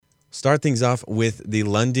start things off with the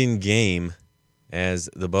London game as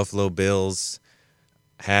the Buffalo Bills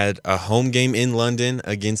had a home game in London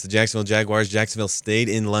against the Jacksonville Jaguars. Jacksonville stayed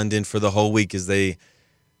in London for the whole week as they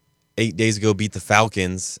 8 days ago beat the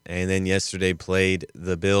Falcons, and then yesterday played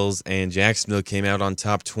the Bills, and Jacksonville came out on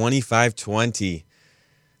top 25-20.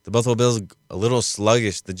 The Buffalo Bills, a little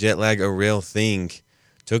sluggish, the jet lag a real thing.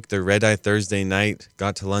 Took the red-eye Thursday night,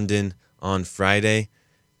 got to London on Friday,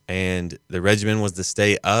 and the regimen was to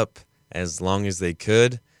stay up as long as they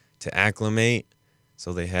could to acclimate.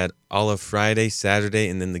 So they had all of Friday, Saturday,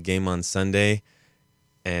 and then the game on Sunday.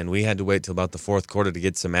 And we had to wait till about the fourth quarter to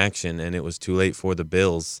get some action, and it was too late for the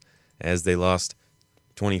Bills as they lost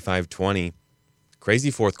 25-20.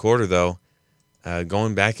 Crazy fourth quarter, though,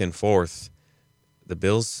 going back and forth. The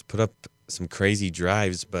Bills put up some crazy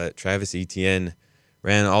drives, but Travis Etienne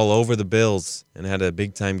ran all over the Bills and had a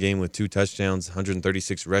big-time game with 2 touchdowns,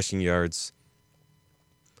 136 rushing yards.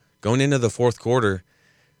 Going into the fourth quarter,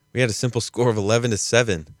 we had a simple score of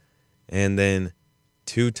 11-7, and then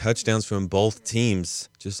 2 touchdowns from both teams,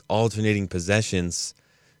 just alternating possessions,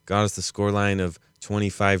 got us the scoreline of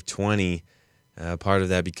 25-20. Part of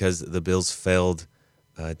that because the Bills failed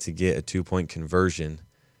to get a 2-point conversion,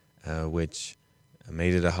 which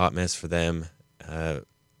made it a hot mess for them,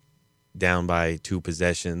 down by 2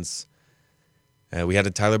 possessions. We had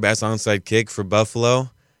a Tyler Bass onside kick for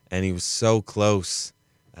Buffalo, and he was so close.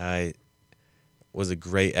 Was a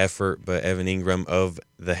great effort, but Evan Ingram of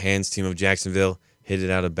the Hands team of Jacksonville hit it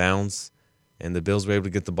out of bounds, and the Bills were able to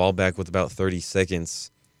get the ball back with about 30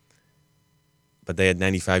 seconds. But they had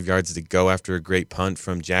 95 yards to go after a great punt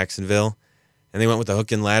from Jacksonville, and they went with the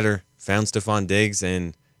hook and ladder, found Stephon Diggs,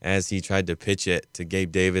 and as he tried to pitch it to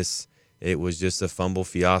Gabe Davis, it was just a fumble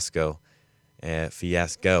fiasco, and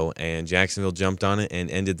Jacksonville jumped on it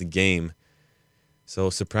and ended the game. So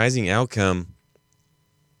surprising outcome.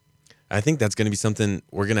 I think that's going to be something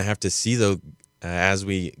we're going to have to see, though, as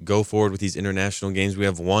we go forward with these international games. We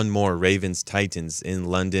have one more, Ravens-Titans in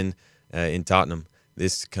London, in Tottenham,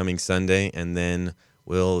 this coming Sunday, and then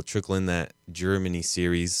we'll trickle in that Germany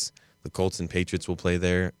series. The Colts and Patriots will play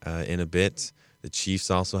there in a bit. The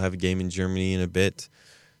Chiefs also have a game in Germany in a bit.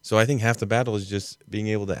 So I think half the battle is just being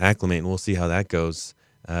able to acclimate, and we'll see how that goes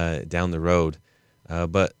down the road.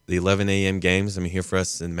 But the 11 a.m. games, here for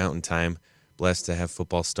us in Mountain Time, blessed to have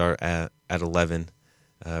football start at 11,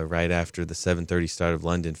 right after the 7:30 start of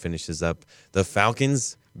London finishes up. The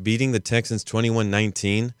Falcons beating the Texans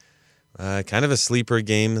 21-19. Kind of a sleeper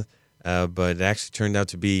game, but it actually turned out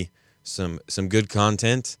to be some good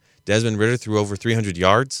content. Desmond Ridder threw over 300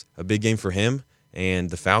 yards, a big game for him,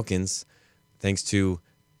 and the Falcons, thanks to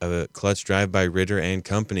a clutch drive by Ridder and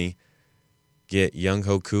company, get Young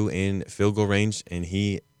Hoku in field goal range, and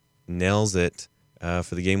he nails it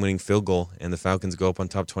for the game-winning field goal, and the Falcons go up on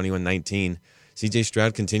top 21-19. C.J.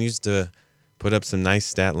 Stroud continues to put up some nice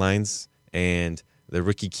stat lines, and the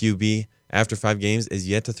rookie QB, after 5 games, is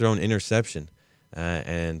yet to throw an interception.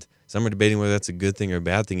 And some are debating whether that's a good thing or a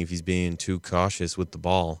bad thing if he's being too cautious with the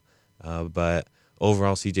ball. But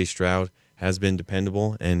overall, C.J. Stroud has been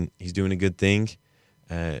dependable, and he's doing a good thing.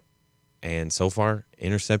 And so far,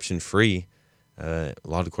 interception-free. A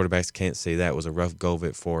lot of quarterbacks can't say that. It was a rough go of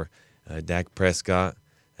it for Dak Prescott,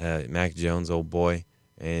 Mac Jones, old boy,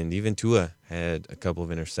 and even Tua had a couple of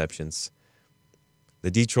interceptions.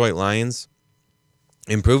 The Detroit Lions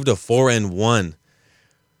improved to 4-1.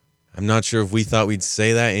 I'm not sure if we thought we'd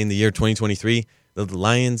say that in the year 2023. The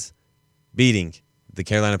Lions beating the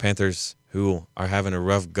Carolina Panthers, who are having a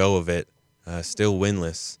rough go of it, still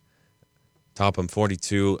winless. Top them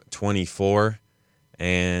 42-24.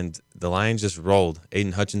 And the Lions just rolled.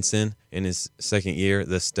 Aiden Hutchinson in his second year,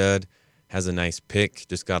 the stud, has a nice pick.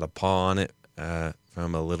 Just got a paw on it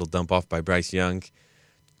from a little dump off by Bryce Young.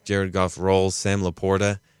 Jared Goff rolls. Sam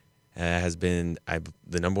Laporta has been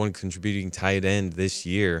the number 1 contributing tight end this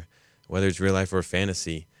year, whether it's real life or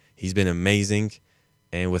fantasy. He's been amazing.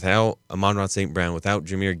 And without Amon-Ra St. Brown, without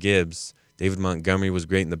Jahmyr Gibbs, David Montgomery was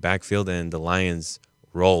great in the backfield, and the Lions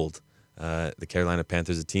rolled. The Carolina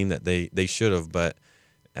Panthers, a team that they should have, but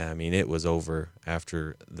it was over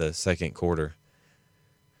after the second quarter.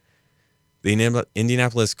 The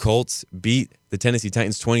Indianapolis Colts beat the Tennessee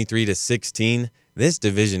Titans 23-16. This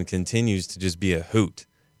division continues to just be a hoot,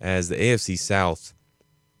 as the AFC South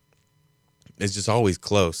is just always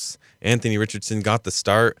close. Anthony Richardson got the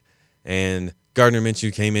start, and Gardner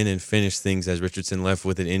Minshew came in and finished things as Richardson left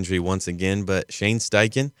with an injury once again. But Shane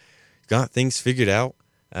Steichen got things figured out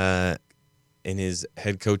in his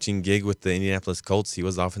head coaching gig with the Indianapolis Colts. He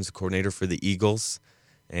was offensive coordinator for the Eagles,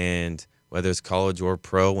 and whether it's college or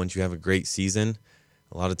pro, once you have a great season,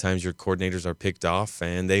 A lot of times your coordinators are picked off,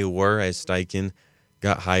 and they were, as Steichen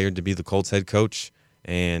got hired to be the Colts head coach,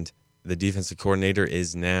 and the defensive coordinator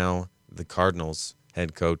is now the Cardinals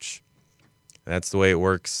head coach. That's the way it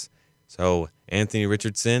works. So Anthony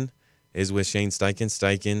Richardson is with Shane Steichen.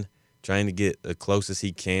 Steichen trying to get the closest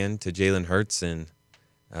he can to Jalen Hurts, and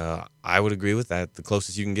I would agree with that. The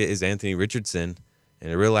closest you can get is Anthony Richardson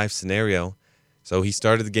in a real-life scenario. So he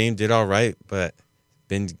started the game, did all right, but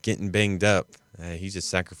been getting banged up. He just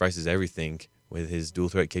sacrifices everything with his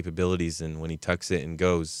dual-threat capabilities, and when he tucks it and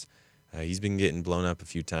goes, he's been getting blown up a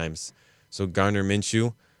few times. So Gardner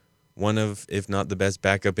Minshew, one of, if not the best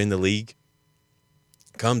backup in the league,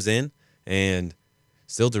 comes in and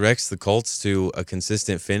still directs the Colts to a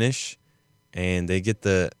consistent finish, and they get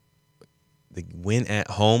the win at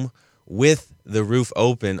home with the roof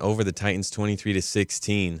open over the Titans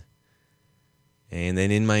 23-16. And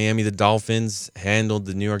then in Miami, the Dolphins handled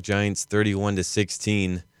the New York Giants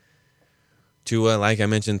 31-16. Tua, like I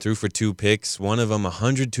mentioned, threw for 2 picks. One of them, a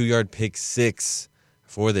 102-yard pick six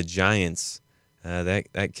for the Giants.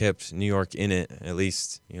 That kept New York in it, at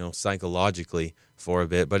least psychologically, for a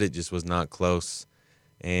bit, but it just was not close.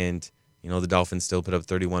 And the Dolphins still put up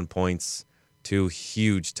 31 points, 2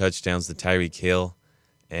 huge touchdowns to Tyreek Hill,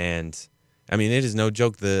 and it is no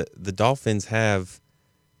joke. The Dolphins have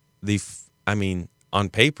on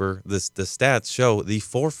paper, the stats show the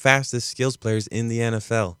 4 fastest skills players in the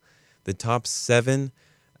NFL. The top 7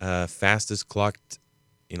 fastest clocked,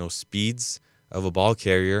 speeds of a ball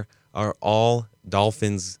carrier are all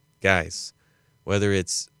Dolphins guys. Whether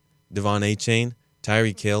it's Devon Achane,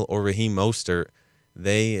 Tyreek Hill, or Raheem Mostert,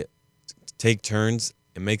 they take turns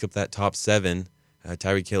and make up that top 7.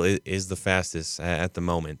 Tyreek Hill is the fastest at the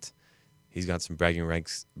moment. He's got some bragging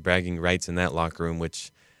rights in that locker room,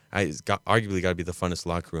 which it's arguably got to be the funnest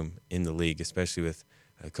locker room in the league, especially with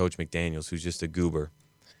Coach McDaniels, who's just a goober.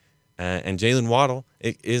 And Jalen Waddle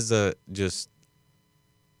is just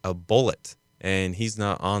a bullet, and he's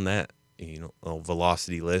not on that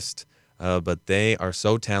velocity list. But they are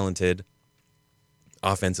so talented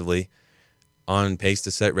offensively, on pace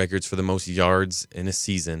to set records for the most yards in a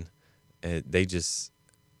season. They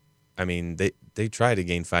try to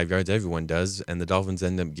gain 5 yards. Everyone does, and the Dolphins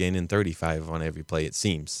end up gaining 35 on every play, it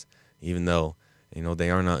seems. Even though, they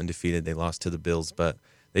are not undefeated. They lost to the Bills, but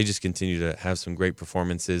they just continue to have some great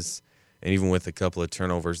performances. And even with a couple of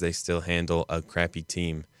turnovers, they still handle a crappy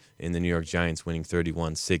team in the New York Giants, winning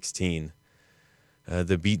 31-16.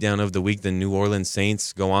 The beatdown of the week, the New Orleans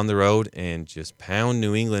Saints go on the road and just pound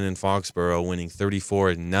New England in Foxborough, winning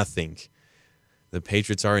 34-0. The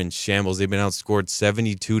Patriots are in shambles. They've been outscored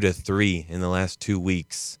 72-3 in the last 2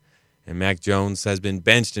 weeks. And Mac Jones has been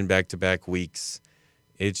benched in back-to-back weeks.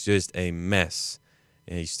 It's just a mess.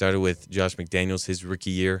 And he started with Josh McDaniels, his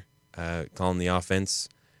rookie year, calling the offense.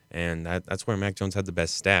 And that's where Mac Jones had the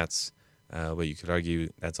best stats. But you could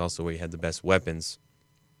argue that's also where he had the best weapons.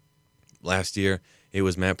 Last year, it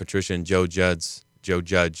was Matt Patricia and Joe Judge,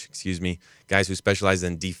 guys who specialize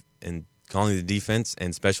in calling the defense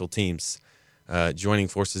and special teams, joining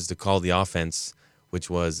forces to call the offense, which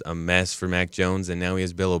was a mess for Mac Jones. And now he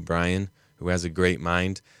has Bill O'Brien, who has a great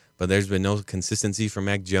mind. But there's been no consistency for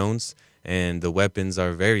Mac Jones, and the weapons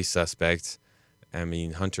are very suspect.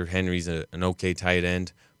 Hunter Henry's an okay tight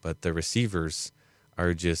end, but the receivers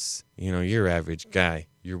are just, your average guy,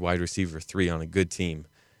 your wide receiver 3 on a good team.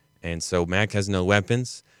 And so Mac has no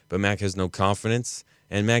weapons, but Mac has no confidence.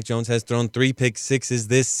 And Mac Jones has thrown 3 pick sixes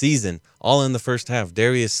this season, all in the first half.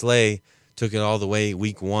 Darius Slay took it all the way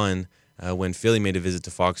week 1 when Philly made a visit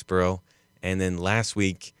to Foxborough. And then last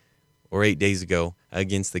week, or 8 days ago,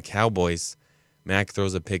 against the Cowboys, Mac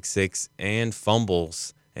throws a pick 6 and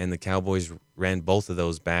fumbles. And the Cowboys ran both of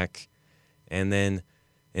those back. And then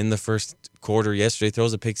in the first quarter yesterday,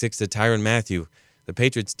 throws a pick 6 to Tyrann Mathieu. The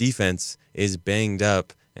Patriots' defense is banged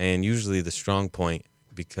up, and usually the strong point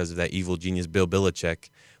because of that evil genius Bill Belichick.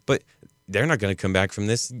 But they're not going to come back from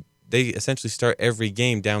this. They essentially start every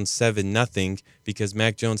game down 7-0 because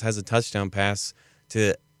Mac Jones has a touchdown pass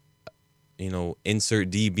to, insert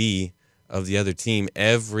DB of the other team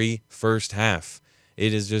every first half.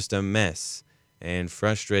 It is just a mess and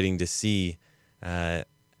frustrating to see a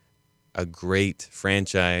great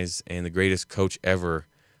franchise and the greatest coach ever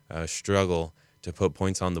struggle to put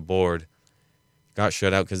points on the board. Got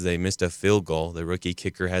shut out because they missed a field goal. The rookie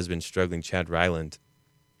kicker has been struggling, Chad Ryland.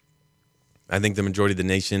 I think the majority of the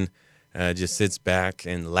nation just sits back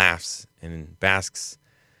and laughs and basks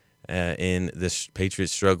in the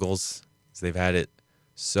Patriots' struggles. So they've had it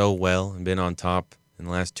so well and been on top in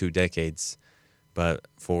the last 2 decades. But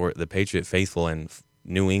for the Patriot faithful and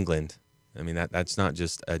New England, I mean, that's not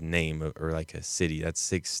just a name or like a city. That's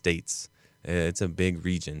 6 states. It's a big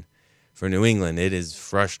region. For New England, it is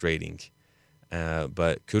frustrating.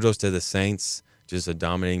 But kudos to the Saints, just a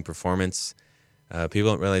dominating performance.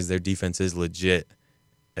 People don't realize their defense is legit.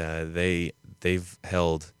 They've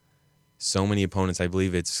held so many opponents. I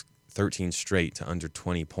believe it's 13 straight to under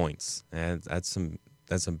 20 points. And that's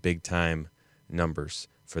some big time numbers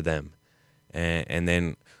for them. And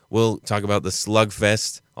then we'll talk about the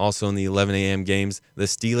slugfest also in the 11 a.m. games. The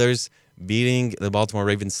Steelers beating the Baltimore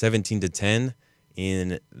Ravens 17-10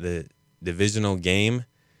 in the divisional game.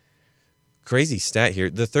 Crazy stat here.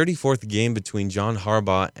 The 34th game between John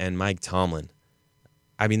Harbaugh and Mike Tomlin.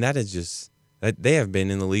 I mean, that is just... They have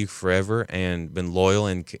been in the league forever and been loyal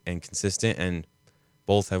and consistent, and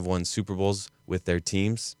both have won Super Bowls with their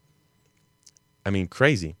teams. I mean,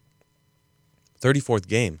 crazy. 34th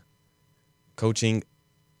game. Coaching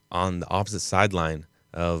on the opposite sideline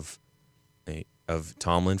of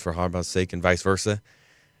Tomlin for Harbaugh's sake and vice versa.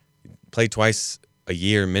 Played twice a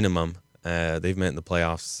year minimum. They've met in the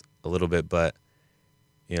playoffs a little bit, but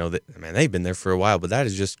they've been there for a while. But that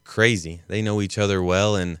is just crazy. They know each other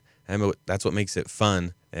well, and that's what makes it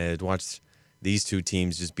fun to watch these two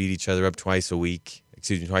teams just beat each other up twice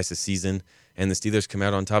a season. And the Steelers come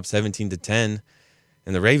out on top 17-10,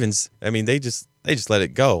 and the Ravens, I mean, they just let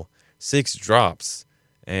it go. 6 drops,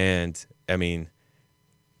 and I mean,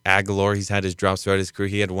 Aguilar, he's had his drops throughout his career.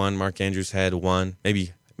 He had 1. Mark Andrews had 1,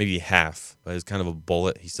 maybe half, but it was kind of a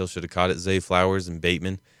bullet. He still should have caught it. Zay Flowers and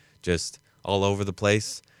Bateman just all over the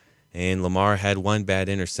place. And Lamar had 1 bad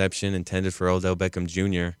interception intended for Odell Beckham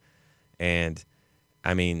Jr. And,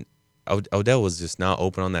 I mean, Odell was just not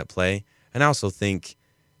open on that play. And I also think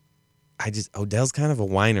Odell's kind of a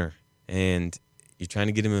whiner. And you're trying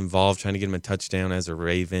to get him involved, trying to get him a touchdown as a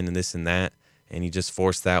Raven and this and that. And he just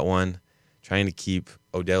forced that one, trying to keep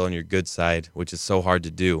Odell on your good side, which is so hard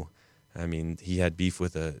to do. I mean, he had beef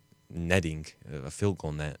with a field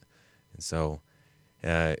goal net. And so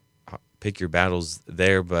pick your battles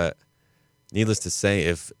there. But needless to say,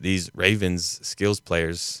 if these Ravens skills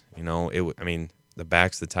players, the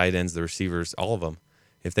backs, the tight ends, the receivers, all of them,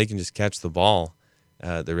 if they can just catch the ball,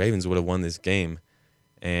 the Ravens would have won this game.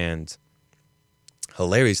 And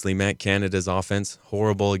hilariously, Matt Canada's offense,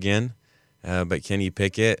 horrible again. But Kenny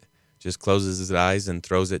Pickett just closes his eyes and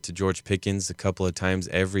throws it to George Pickens a couple of times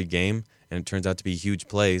every game, and it turns out to be huge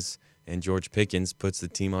plays. And George Pickens puts the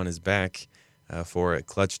team on his back for a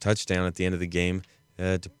clutch touchdown at the end of the game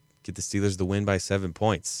to get the Steelers the win by 7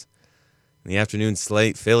 points. In the afternoon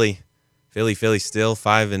slate, Philly still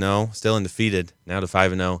 5-0, still undefeated, now to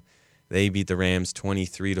 5-0. They beat the Rams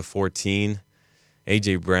 23-14.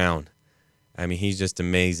 A.J. Brown, I mean, he's just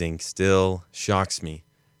amazing. Still shocks me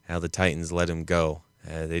how the Titans let him go.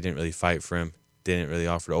 They didn't really fight for him, didn't really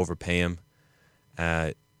offer to overpay him.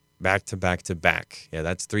 Back to back. Yeah,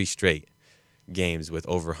 that's 3 straight games with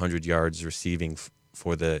over 100 yards receiving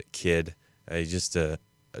for the kid. Just a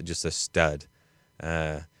stud.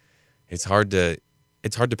 It's hard to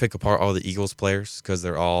pick apart all the Eagles players because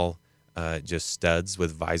they're all just studs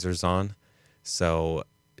with visors on. So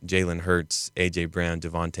Jalen Hurts, A.J. Brown,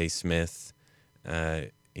 Devontae Smith,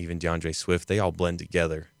 even DeAndre Swift, they all blend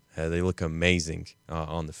together. They look amazing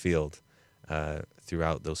on the field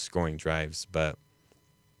throughout those scoring drives. But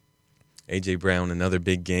A.J. Brown, another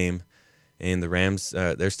big game. And the Rams,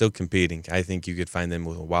 they're still competing. I think you could find them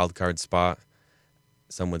with a wild card spot.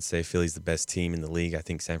 Some would say Philly's the best team in the league. I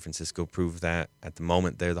think San Francisco proved that. At the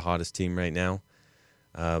moment, they're the hottest team right now.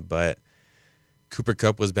 But Cooper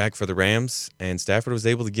Kupp was back for the Rams, and Stafford was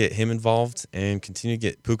able to get him involved and continue to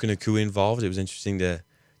get Puka Nacua involved. It was interesting to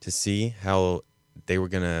see how they were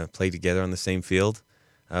going to play together on the same field.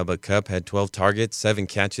 But Kupp had 12 targets, 7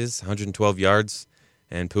 catches, 112 yards,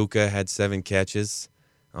 and Puka had 7 catches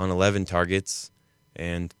on 11 targets,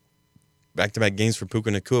 and back-to-back games for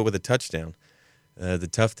Puka Nacua with a touchdown. The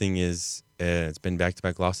tough thing is it's been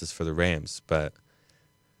back-to-back losses for the Rams, but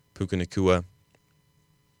Puka Nacua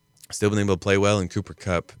still been able to play well, and Cooper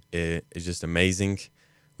Kupp is just amazing.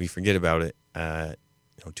 We forget about it.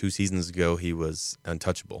 2 seasons ago, he was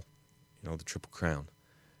untouchable, the Triple Crown.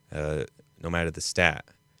 No matter the stat,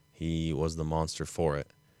 he was the monster for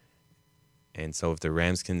it. And so if the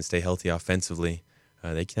Rams can stay healthy offensively,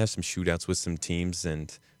 they can have some shootouts with some teams,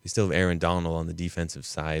 and they still have Aaron Donald on the defensive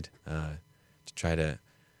side to try to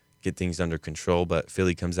get things under control. But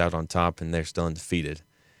Philly comes out on top, and they're still undefeated.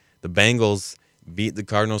 The Bengals beat the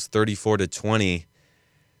Cardinals 34-20.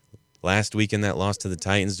 Last week in that loss to the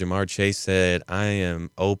Titans, Jamar Chase said, "I am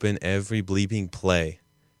open every bleeping play."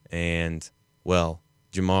 And, well,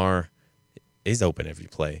 Jamar is open every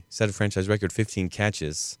play. Set a franchise record 15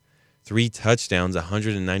 catches 3 touchdowns,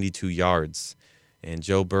 192 yards. And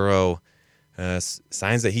Joe Burrow,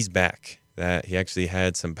 signs that he's back, that he actually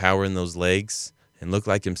had some power in those legs and looked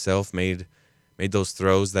like himself, made those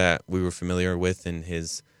throws that we were familiar with in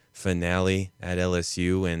his finale at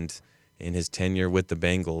LSU and in his tenure with the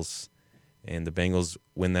Bengals. And the Bengals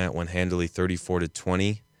win that one handily,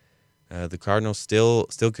 34-20. The Cardinals still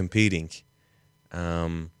competing.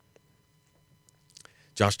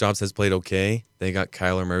 Josh Dobbs has played okay. They got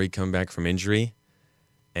Kyler Murray coming back from injury,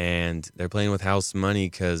 and they're playing with house money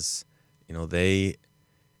because, they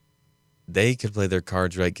could play their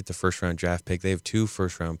cards right, get the first-round draft pick. They have 2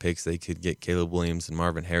 first-round picks. They could get Caleb Williams and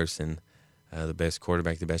Marvin Harrison, the best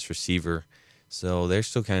quarterback, the best receiver. So they're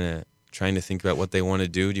still kind of trying to think about what they want to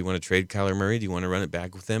do. Do you want to trade Kyler Murray? Do you want to run it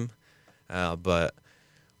back with him? But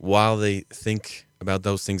while they think about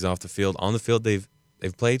those things off the field, on the field they've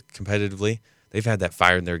played competitively. They've had that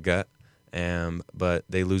fire in their gut, but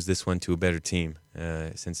they lose this one to a better team.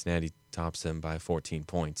 Cincinnati tops them by 14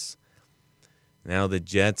 points. Now the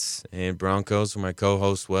Jets and Broncos, where my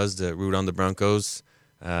co-host was to root on the Broncos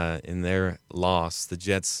in their loss. The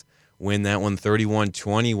Jets win that one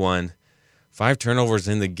 31-21. 5 turnovers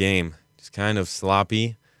in the game. Just kind of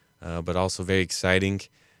sloppy, but also very exciting.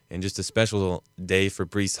 And just a special day for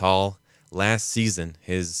Breece Hall. Last season,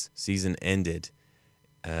 his season ended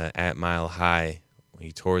at Mile High when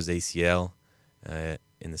he tore his ACL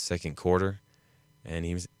in the second quarter. And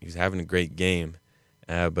he was having a great game.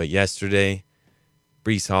 But yesterday,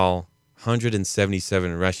 Breece Hall,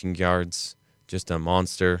 177 rushing yards, just a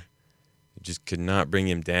monster. It just could not bring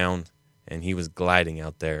him down, and he was gliding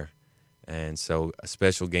out there. And so a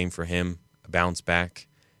special game for him, a bounce back,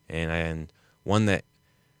 and one that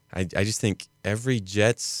I just think every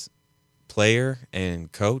Jets player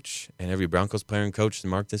and coach and every Broncos player and coach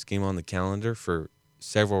marked this game on the calendar for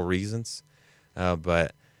several reasons.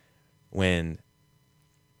 But when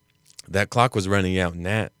that clock was running out,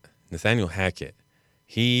 Nathaniel Hackett,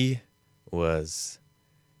 he was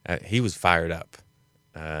fired up,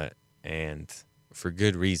 and for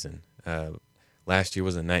good reason. Last year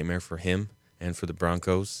was a nightmare for him and for the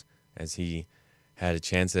Broncos, as he had a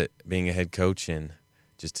chance at being a head coach and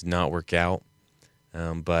just did not work out.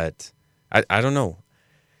 But I don't know.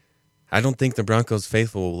 I don't think the Broncos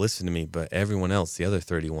faithful will listen to me, but everyone else, the other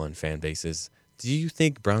 31 fan bases, do you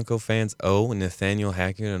think Bronco fans owe Nathaniel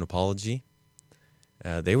Hackett an apology?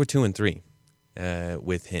 They were 2-3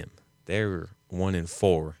 with him. They're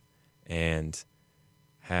 1-4 and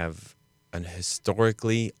have an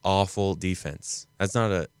historically awful defense. That's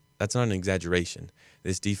not an exaggeration.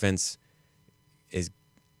 This defense is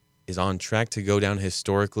on track to go down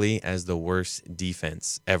historically as the worst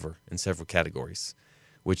defense ever in several categories,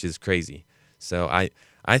 which is crazy. So I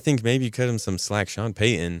think maybe you cut him some slack. Sean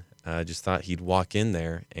Payton just thought he'd walk in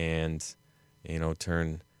there and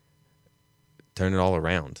turn it all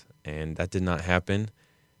around, and that did not happen.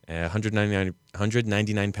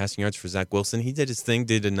 199 passing yards for Zach Wilson. He did his thing,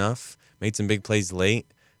 did enough, made some big plays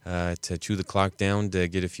late to chew the clock down to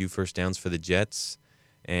get a few first downs for the Jets,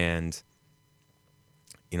 and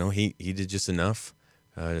he did just enough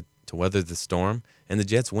to weather the storm. And the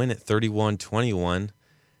Jets win at 31-21,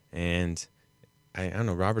 and I don't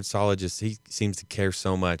know, Robert Saleh he seems to care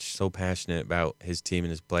so much, so passionate about his team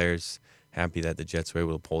and his players. Happy that the Jets were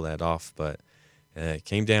able to pull that off, but it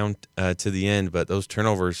came down to the end. But those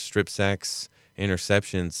turnovers, strip sacks,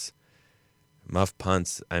 interceptions, muff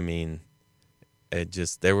punts, I mean,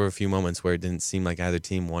 there were a few moments where it didn't seem like either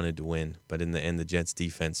team wanted to win. But in the end, the Jets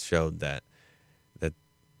defense showed that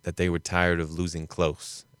they were tired of losing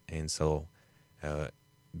close. And so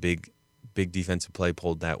big defensive play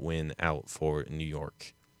pulled that win out for New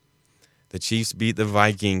York. The Chiefs beat the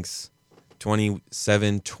Vikings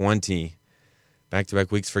 27-20.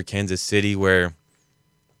 Back-to-back weeks for Kansas City, where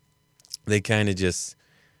they kind of just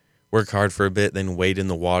work hard for a bit, then wade in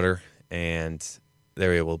the water, and they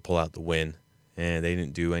were able to pull out the win. And they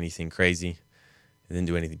didn't do anything crazy. They didn't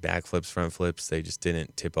do anything backflips, front flips. They just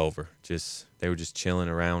didn't tip over. They were just chilling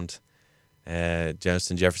around.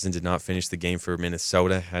 Justin Jefferson did not finish the game for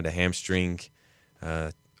Minnesota. Had a hamstring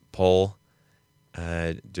pull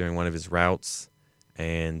during one of his routes,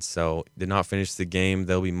 and so did not finish the game.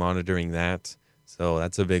 They'll be monitoring that. So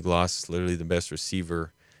that's a big loss. Literally the best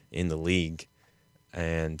receiver in the league.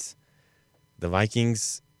 And the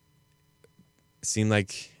Vikings seem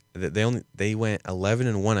like they went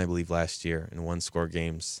 11-1, I believe, last year in one-score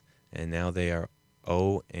games, and now they are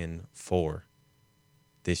 0-4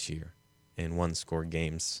 this year in one-score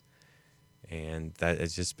games, and that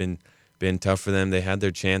has just been tough for them. They had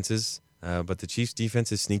their chances, but the Chiefs'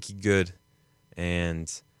 defense is sneaky good,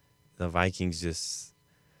 and the Vikings just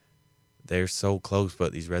they're so close,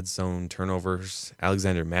 but these red zone turnovers,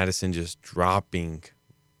 Alexander Madison just dropping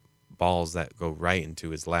balls that go right into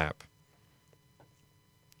his lap.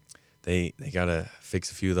 They got to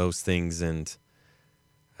fix a few of those things, and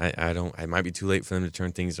I might be too late for them to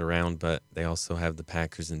turn things around, but they also have the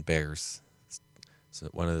Packers and Bears. So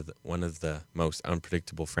one of the most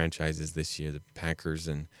unpredictable franchises this year, the Packers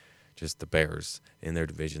and just the Bears in their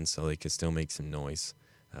division, so they could still make some noise.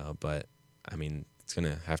 But I mean, it's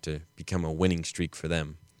gonna have to become a winning streak for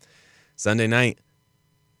them. Sunday night,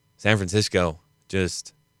 San Francisco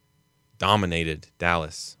just dominated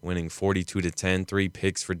Dallas, winning 42-10, 3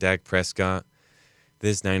 picks for Dak Prescott.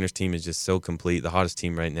 This Niners team is just so complete, the hottest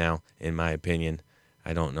team right now, in my opinion.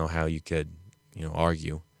 I don't know how you could,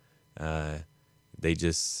 argue. They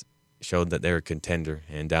just showed that they're a contender,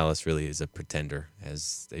 and Dallas really is a pretender,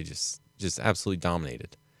 as they just absolutely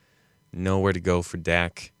dominated. Nowhere to go for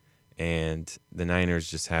Dak, and the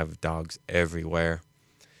Niners just have dogs everywhere.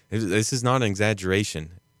 This is not an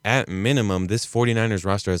exaggeration. At minimum, this 49ers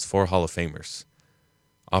roster has 4 Hall of Famers.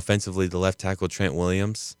 Offensively, the left tackle Trent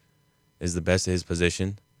Williams is the best at his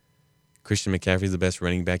position. Christian McCaffrey is the best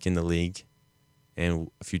running back in the league and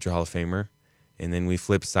a future Hall of Famer. And then we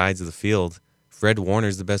flip sides of the field. Fred Warner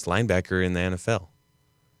is the best linebacker in the NFL.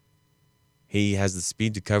 He has the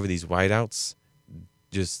speed to cover these wideouts,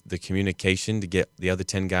 just the communication to get the other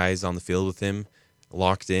 10 guys on the field with him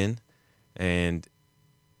locked in. And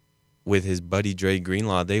with his buddy Dre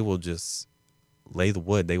Greenlaw, they will just lay the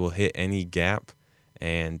wood. They will hit any gap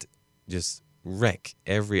and just wreck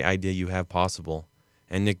every idea you have possible.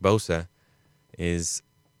 And Nick Bosa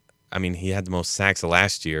he had the most sacks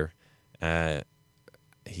last year. I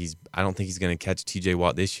don't think he's going to catch TJ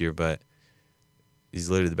Watt this year, but he's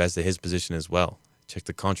literally the best at his position as well. Check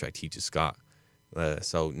the contract he just got.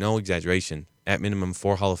 So no exaggeration. At minimum,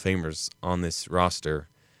 4 Hall of Famers on this roster.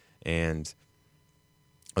 And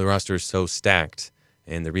the roster is so stacked.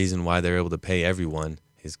 And the reason why they're able to pay everyone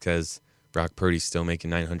is because Brock Purdy's still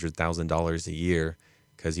making $900,000 a year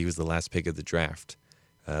because he was the last pick of the draft.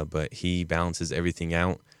 But he balances everything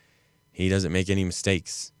out. He doesn't make any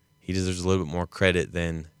mistakes. He deserves a little bit more credit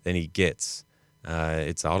than he gets.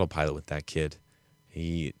 It's autopilot with that kid.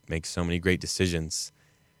 He makes so many great decisions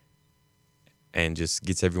and just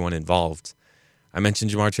gets everyone involved. I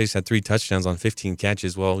mentioned Jamar Chase had 3 touchdowns on 15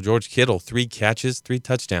 catches. Well, George Kittle, 3 catches, 3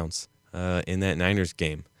 touchdowns in that Niners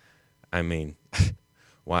game. I mean,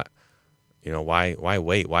 why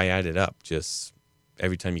wait? Why add it up? Just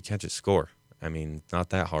every time you catch a score. I mean, it's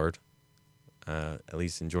not that hard, at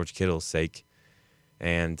least in George Kittle's sake.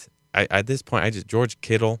 And at this point, George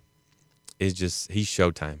Kittle is he's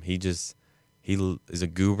Showtime. He is a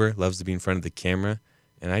goober, loves to be in front of the camera.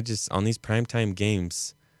 And on these primetime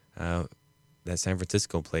games that San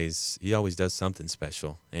Francisco plays, he always does something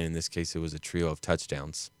special. And in this case, it was a trio of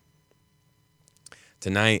touchdowns.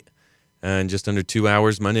 Tonight, in just under 2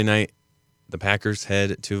 hours, Monday night, the Packers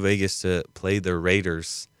head to Vegas to play the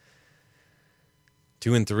Raiders.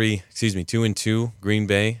 2-2, Green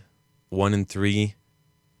Bay. 1-3,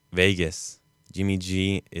 Vegas. Jimmy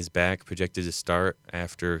G is back, projected to start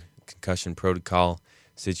after concussion protocol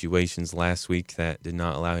situations last week that did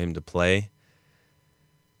not allow him to play.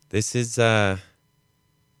 This is, I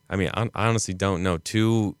honestly don't know.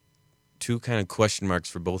 Two kind of question marks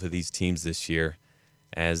for both of these teams this year,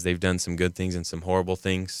 as they've done some good things and some horrible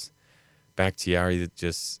things. Bakhtiari,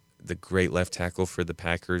 just the great left tackle for the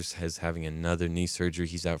Packers, is having another knee surgery.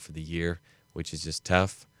 He's out for the year, which is just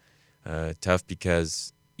tough. Tough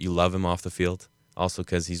because you love him off the field, also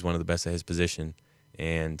because he's one of the best at his position,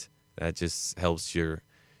 and that just helps your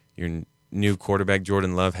new quarterback,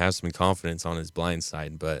 Jordan Love, have some confidence on his blind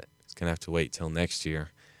side, but he's going to have to wait till next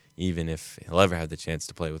year. Even if he'll ever have the chance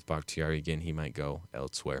to play with Bakhtiari again, he might go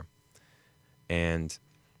elsewhere. And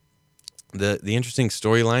the interesting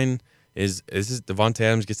storyline is Davante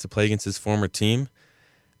Adams gets to play against his former team,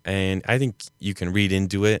 and I think you can read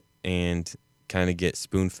into it and kind of get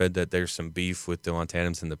spoon-fed that there's some beef with Davante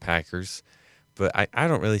Adams and the Packers, but I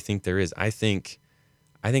don't really think there is. I think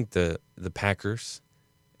the Packers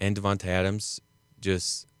and Davante Adams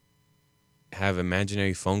just have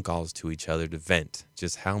imaginary phone calls to each other to vent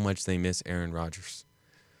just how much they miss Aaron Rodgers,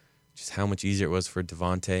 just how much easier it was for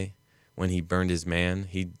Davante when he burned his man.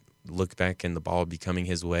 He'd look back and the ball would be coming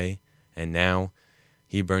his way, and now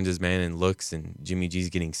he burns his man and looks, and Jimmy G's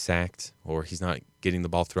getting sacked, or he's not getting the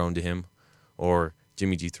ball thrown to him, or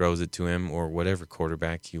Jimmy G throws it to him, or whatever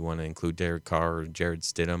quarterback you want to include, Derek Carr or Jared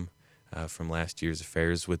Stidham from last year's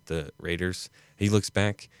affairs with the Raiders. He looks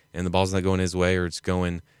back, and the ball's not going his way, or it's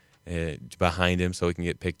going behind him so he can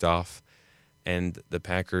get picked off. And the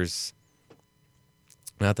Packers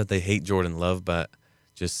not that they hate Jordan Love, but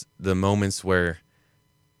just the moments where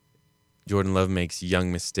Jordan Love makes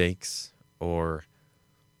young mistakes or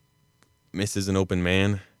misses an open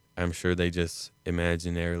man, I'm sure they just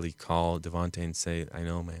imaginarily call Devontae and say, I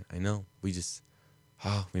know, man, I know. We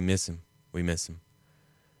miss him. We miss him.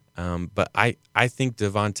 But I think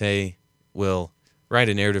Devontae will write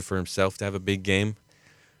a narrative for himself to have a big game.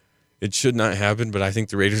 It should not happen, but I think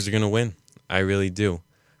the Raiders are going to win. I really do.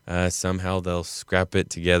 Somehow they'll scrap it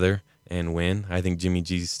together and win. I think Jimmy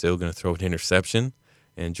G's still going to throw an interception,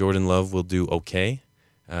 and Jordan Love will do okay,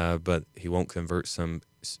 but he won't convert some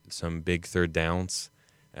big third downs,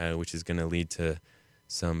 which is going to lead to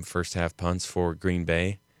some first-half punts for Green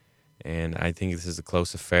Bay. And I think this is a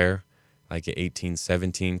close affair, like an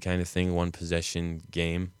 18-17 kind of thing, one-possession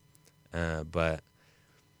game. But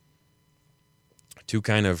two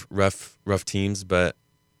kind of rough teams, but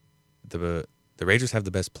the Raiders have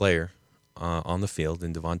the best player on the field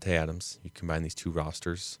in Devontae Adams. You combine these two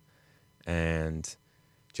rosters, and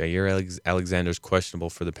Jair Alexander's questionable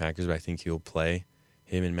for the Packers, but I think he'll play.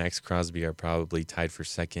 Him and Max Crosby are probably tied for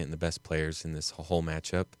second and the best players in this whole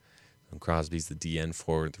matchup. And Crosby's the DN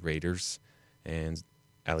for the Raiders, and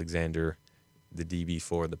Alexander the DB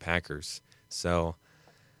for the Packers. So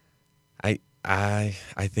I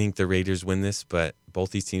think the Raiders win this, but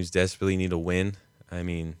both these teams desperately need a win. I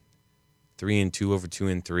mean, 3-2 over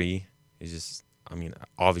 2-3 is just,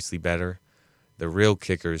 obviously better. The real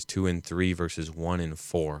kicker is 2-3 versus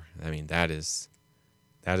 1-4. I mean, that is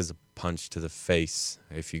a punch to the face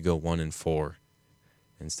if you go 1-4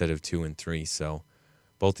 instead of 2-3. So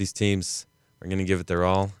both these teams are going to give it their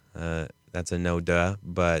all. That's a no-duh,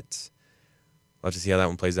 but we'll have to see how that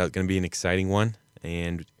one plays out. It's going to be an exciting one.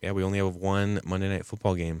 And, yeah, we only have one Monday Night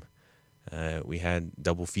Football game. We had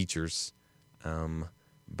double features,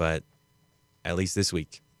 but at least this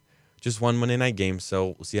week. Just one Monday night game,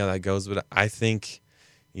 so we'll see how that goes. But I think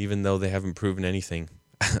even though they haven't proven anything,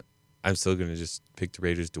 I'm still going to just pick the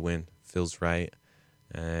Raiders to win. Feels right.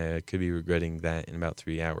 Could be regretting that in about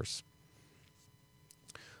 3 hours.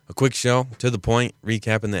 A quick show, to the point,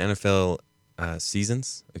 recapping the NFL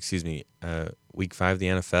Week 5 of the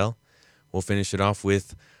NFL. We'll finish it off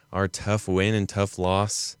with our tough win and tough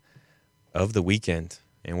loss of the weekend.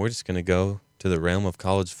 And we're just going to go to the realm of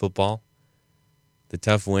college football. The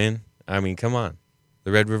tough win, come on.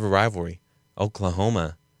 The Red River rivalry.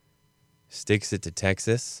 Oklahoma sticks it to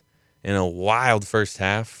Texas in a wild first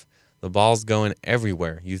half. The ball's going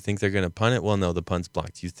everywhere. You think they're going to punt it? Well, no, the punt's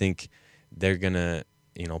blocked. You think they're going to,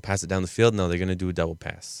 pass it down the field? No, they're going to do a double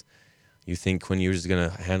pass. You think Quinn Ewers is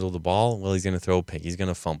going to handle the ball? Well, he's going to throw a pick. He's going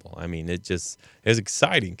to fumble. It was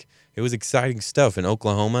exciting. It was exciting stuff. And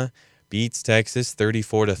Oklahoma beats Texas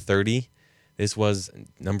 34-30. This was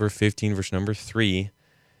number 15 versus number 3.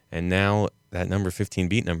 And now that number 15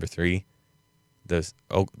 beat number 3. The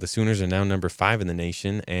Sooners are now number 5 in the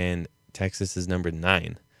nation, and Texas is number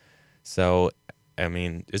 9. So,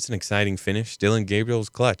 it's an exciting finish. Dylan Gabriel was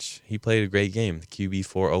clutch. He played a great game, the QB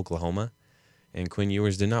for Oklahoma. And Quinn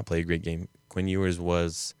Ewers did not play a great game. Quinn Ewers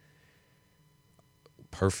was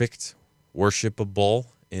perfect, worshipable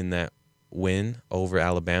in that win over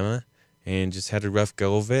Alabama, and just had a rough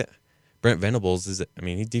go of it. Brent Venables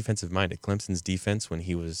he's defensive minded. Clemson's defense, when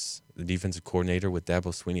he was the defensive coordinator with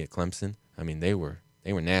Dabo Swinney at Clemson, they were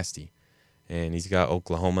nasty. And he's got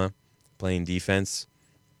Oklahoma playing defense.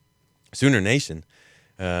 Sooner Nation,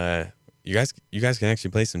 you guys can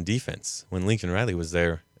actually play some defense. When Lincoln Riley was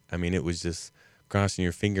there, it was just crossing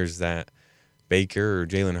your fingers that Baker or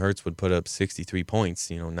Jalen Hurts would put up 63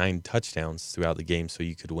 points, 9 touchdowns throughout the game so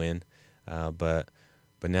you could win. But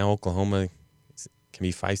now Oklahoma can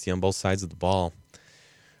be feisty on both sides of the ball.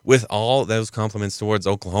 With all those compliments towards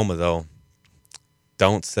Oklahoma, though,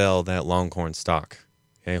 don't sell that Longhorn stock.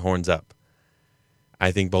 Okay, horns up.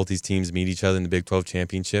 I think both these teams meet each other in the Big 12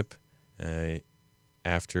 championship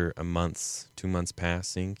after 2 months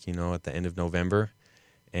passing, at the end of November.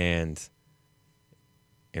 And,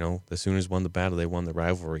 the Sooners won the battle. They won the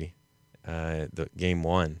rivalry, the game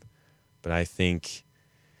 1. But I think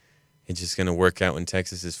it's just going to work out in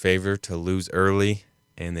Texas's favor to lose early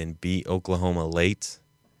and then beat Oklahoma late,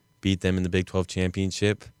 beat them in the Big 12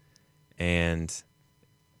 championship. And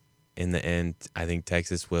in the end, I think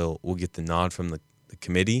Texas will get the nod from the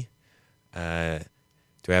committee to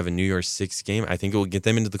have a New Year's 6 game. I think it will get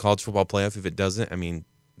them into the college football playoff. If it doesn't,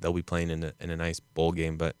 they'll be playing in a nice bowl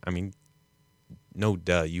game. But, no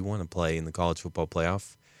duh, you want to play in the college football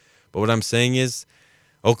playoff. But what I'm saying is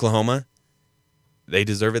Oklahoma, they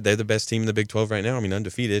deserve it. They're the best team in the Big 12 right now.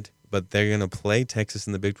 Undefeated. But they're going to play Texas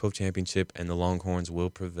in the Big 12 championship, and the Longhorns will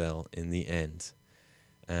prevail in the end.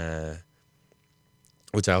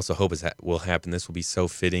 which I also hope will happen. This will be so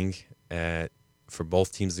fitting for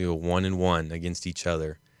both teams to go 1-1 against each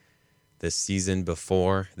other this season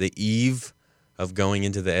before the eve of going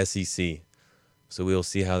into the SEC. So we'll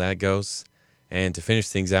see how that goes. And to finish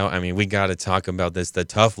things out, I mean, we got to talk about this. The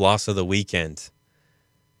tough loss of the weekend.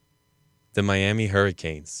 The Miami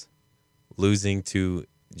Hurricanes losing to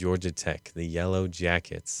Georgia Tech, the Yellow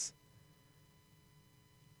Jackets,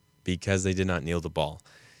 because they did not kneel the ball.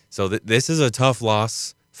 So this is a tough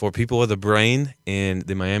loss for people with a brain in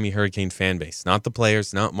the Miami Hurricane fan base. Not the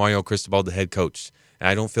players, not Mario Cristobal, the head coach.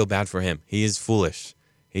 I don't feel bad for him. He is foolish.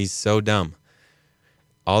 He's so dumb.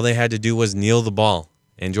 All they had to do was kneel the ball,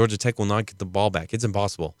 and Georgia Tech will not get the ball back. It's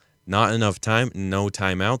impossible. Not enough time, no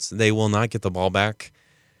timeouts. They will not get the ball back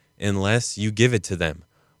unless you give it to them.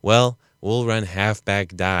 Well, we'll run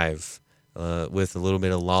halfback dive with a little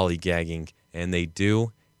bit of lollygagging, and they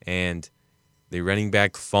do, and the running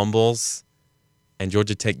back fumbles, and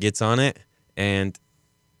Georgia Tech gets on it, and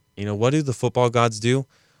what do the football gods do?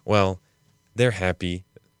 Well, they're happy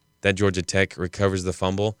that Georgia Tech recovers the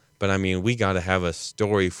fumble, but I mean, we got to have a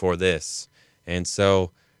story for this. And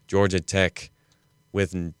so Georgia Tech,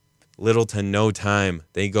 with little to no time,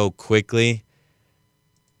 they go quickly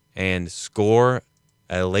and score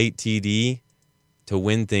a late TD to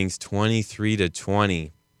win things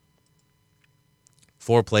 23-20.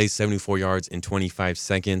 4 plays, 74 yards in 25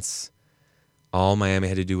 seconds. All Miami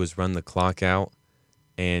had to do was run the clock out,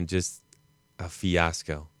 and just a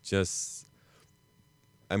fiasco.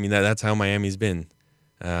 That's how Miami's been.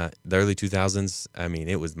 The early 2000s,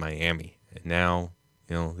 it was Miami. And now,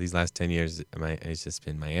 these last 10 years, it's just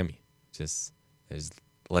been Miami. Just there's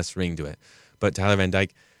less ring to it. But Tyler Van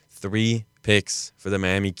Dyke, 3 picks for the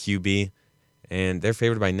Miami QB, and they're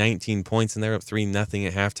favored by 19 points, and they're up 3-0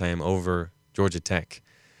 at halftime over Georgia Tech.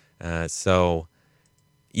 So,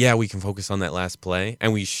 yeah, we can focus on that last play,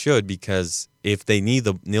 and we should, because if they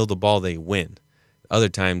kneel the ball, they win. Other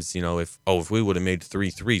times, if we would have made 3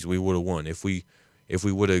 threes, we would have won. If we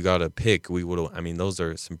would have got a pick, we would have. Those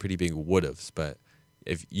are some pretty big would-haves. But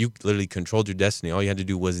if you literally controlled your destiny, all you had to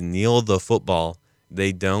do was kneel the football.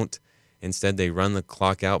 They don't. Instead, they run the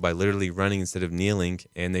clock out by literally running instead of kneeling,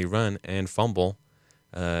 and they run and fumble.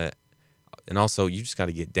 And also, you just got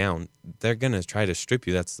to get down. They're going to try to strip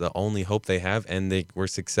you. That's the only hope they have, and they were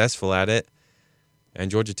successful at it, and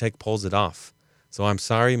Georgia Tech pulls it off. So I'm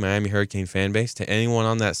sorry, Miami Hurricane fan base. To anyone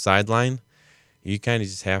on that sideline, you kind of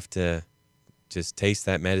just have to just taste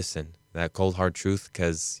that medicine, that cold, hard truth,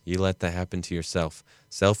 because you let that happen to yourself.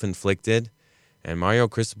 Self-inflicted. And Mario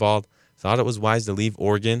Cristobal thought it was wise to leave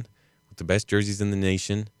Oregon with the best jerseys in the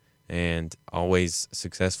nation and always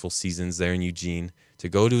successful seasons there in Eugene, to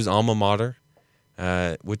go to his alma mater,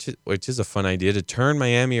 which is a fun idea, to turn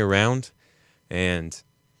Miami around, and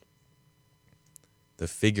the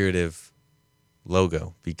figurative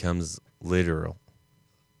logo becomes literal,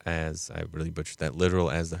 as I really butchered that, literal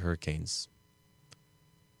as the Hurricanes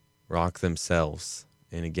rock themselves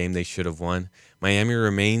in a game they should have won. Miami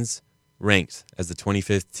remains ranked as the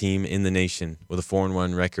 25th team in the nation with a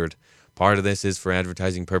 4-1 record. Part of this is for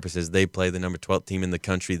advertising purposes. They play the number 12th team in the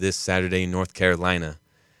country this Saturday in North Carolina.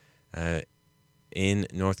 At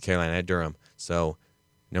Durham. So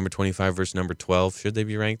number 25 versus number 12. Should they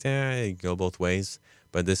be ranked? It go both ways.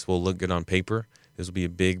 But this will look good on paper. This will be a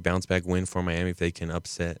big bounce-back win for Miami if they can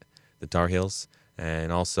upset the Tar Heels,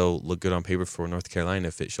 and also look good on paper for North Carolina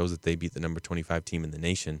if it shows that they beat the number 25 team in the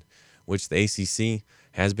nation, which the ACC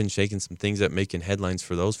has been shaking some things up, making headlines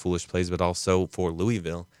for those foolish plays, but also for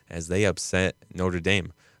Louisville as they upset Notre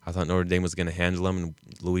Dame. I thought Notre Dame was going to handle them, and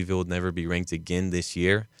Louisville would never be ranked again this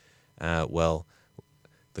year. Well,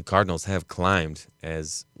 the Cardinals have climbed,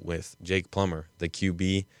 as with Jake Plummer, the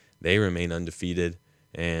QB. They remain undefeated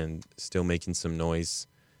and still making some noise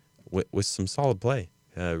with some solid play,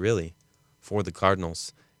 really, for the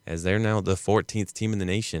Cardinals, as they're now the 14th team in the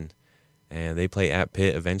nation. And they play at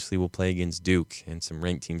Pitt. Eventually we'll play against Duke and some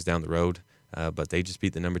ranked teams down the road. But they just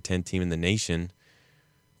beat the number 10 team in the nation,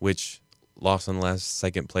 which lost on the last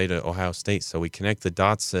second play to Ohio State. So we connect the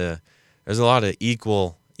dots. There's a lot of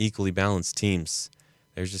equally balanced teams.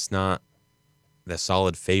 There's just not the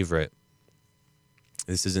solid favorite.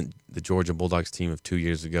 This isn't the Georgia Bulldogs team of 2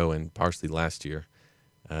 years ago and partially last year.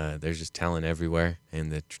 There's just talent everywhere.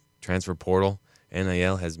 And the transfer portal,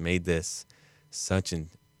 NIL, has made this such an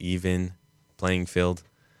even playing field.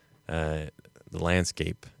 The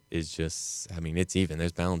landscape is just, it's even.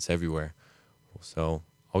 There's balance everywhere. So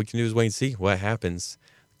all we can do is wait and see what happens.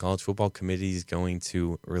 The College Football Committee is going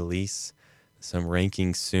to release some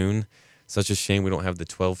rankings soon. Such a shame we don't have the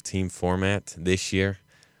 12-team format this year.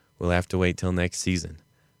 We'll have to wait till next season.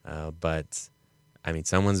 But I mean,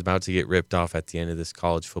 someone's about to get ripped off at the end of this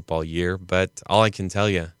college football year, but all I can tell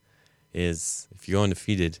you is if you go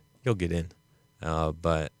undefeated, you'll get in.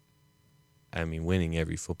 But, I mean, winning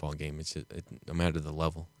every football game, no matter the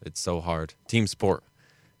level, it's so hard. Team sport.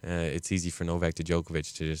 It's easy for Novak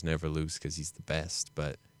Djokovic to just never lose because he's the best,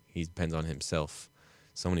 but he depends on himself.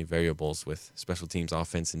 So many variables with special teams,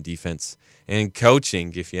 offense, and defense, and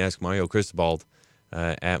coaching, if you ask Mario Cristobal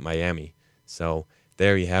at Miami. So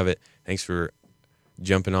there you have it. Thanks for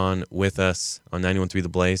jumping on with us on 91.3 The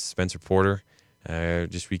Blaze. Spencer Porter.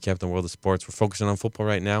 Just recap the world of sports. We're focusing on football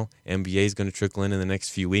right now. NBA is going to trickle in the next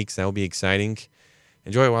few weeks. That will be exciting.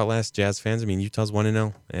 Enjoy it while it lasts, Jazz fans. I mean, Utah's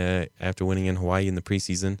 1-0 after winning in Hawaii in the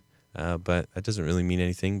preseason, but that doesn't really mean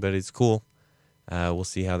anything, but it's cool. We'll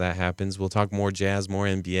see how that happens. We'll talk more Jazz, more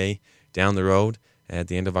NBA down the road at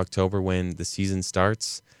the end of October when the season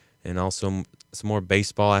starts, and also some more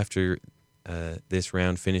baseball after this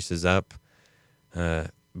round finishes up.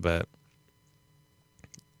 But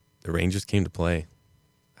the Rangers came to play.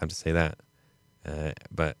 I have to say that.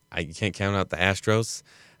 But I can't count out the Astros.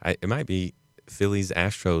 It might be Phillies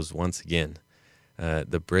Astros once again.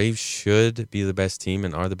 The Braves should be the best team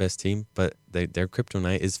and are the best team, but their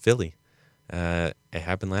kryptonite is Philly. It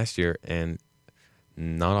happened last year and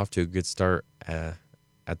not off to a good start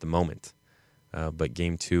at the moment. But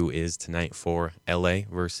Game 2 is tonight for LA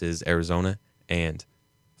versus Arizona and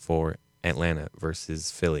for Atlanta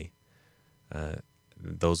versus Philly.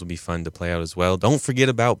 Those will be fun to play out as well. Don't forget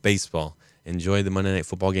about baseball. Enjoy the Monday Night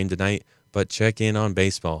Football game tonight, but check in on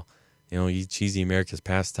baseball. You know, you cheesy America's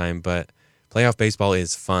pastime, but playoff baseball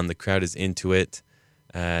is fun. The crowd is into it,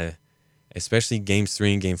 especially Games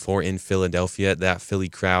 3 and Game 4 in Philadelphia. That Philly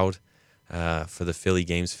crowd for the Philly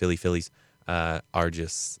games, Phillies, are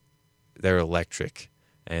just, they're electric.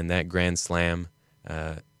 And that Grand Slam,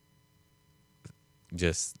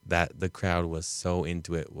 just that the crowd was so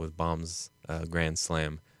into it with Baum's Grand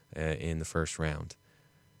Slam in the first round.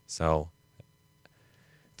 So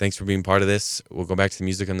thanks for being part of this. We'll go back to the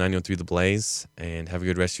music on 903 The Blaze and have a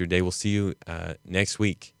good rest of your day. We'll see you next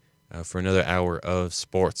week for another hour of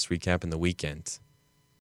sports recapping the weekend.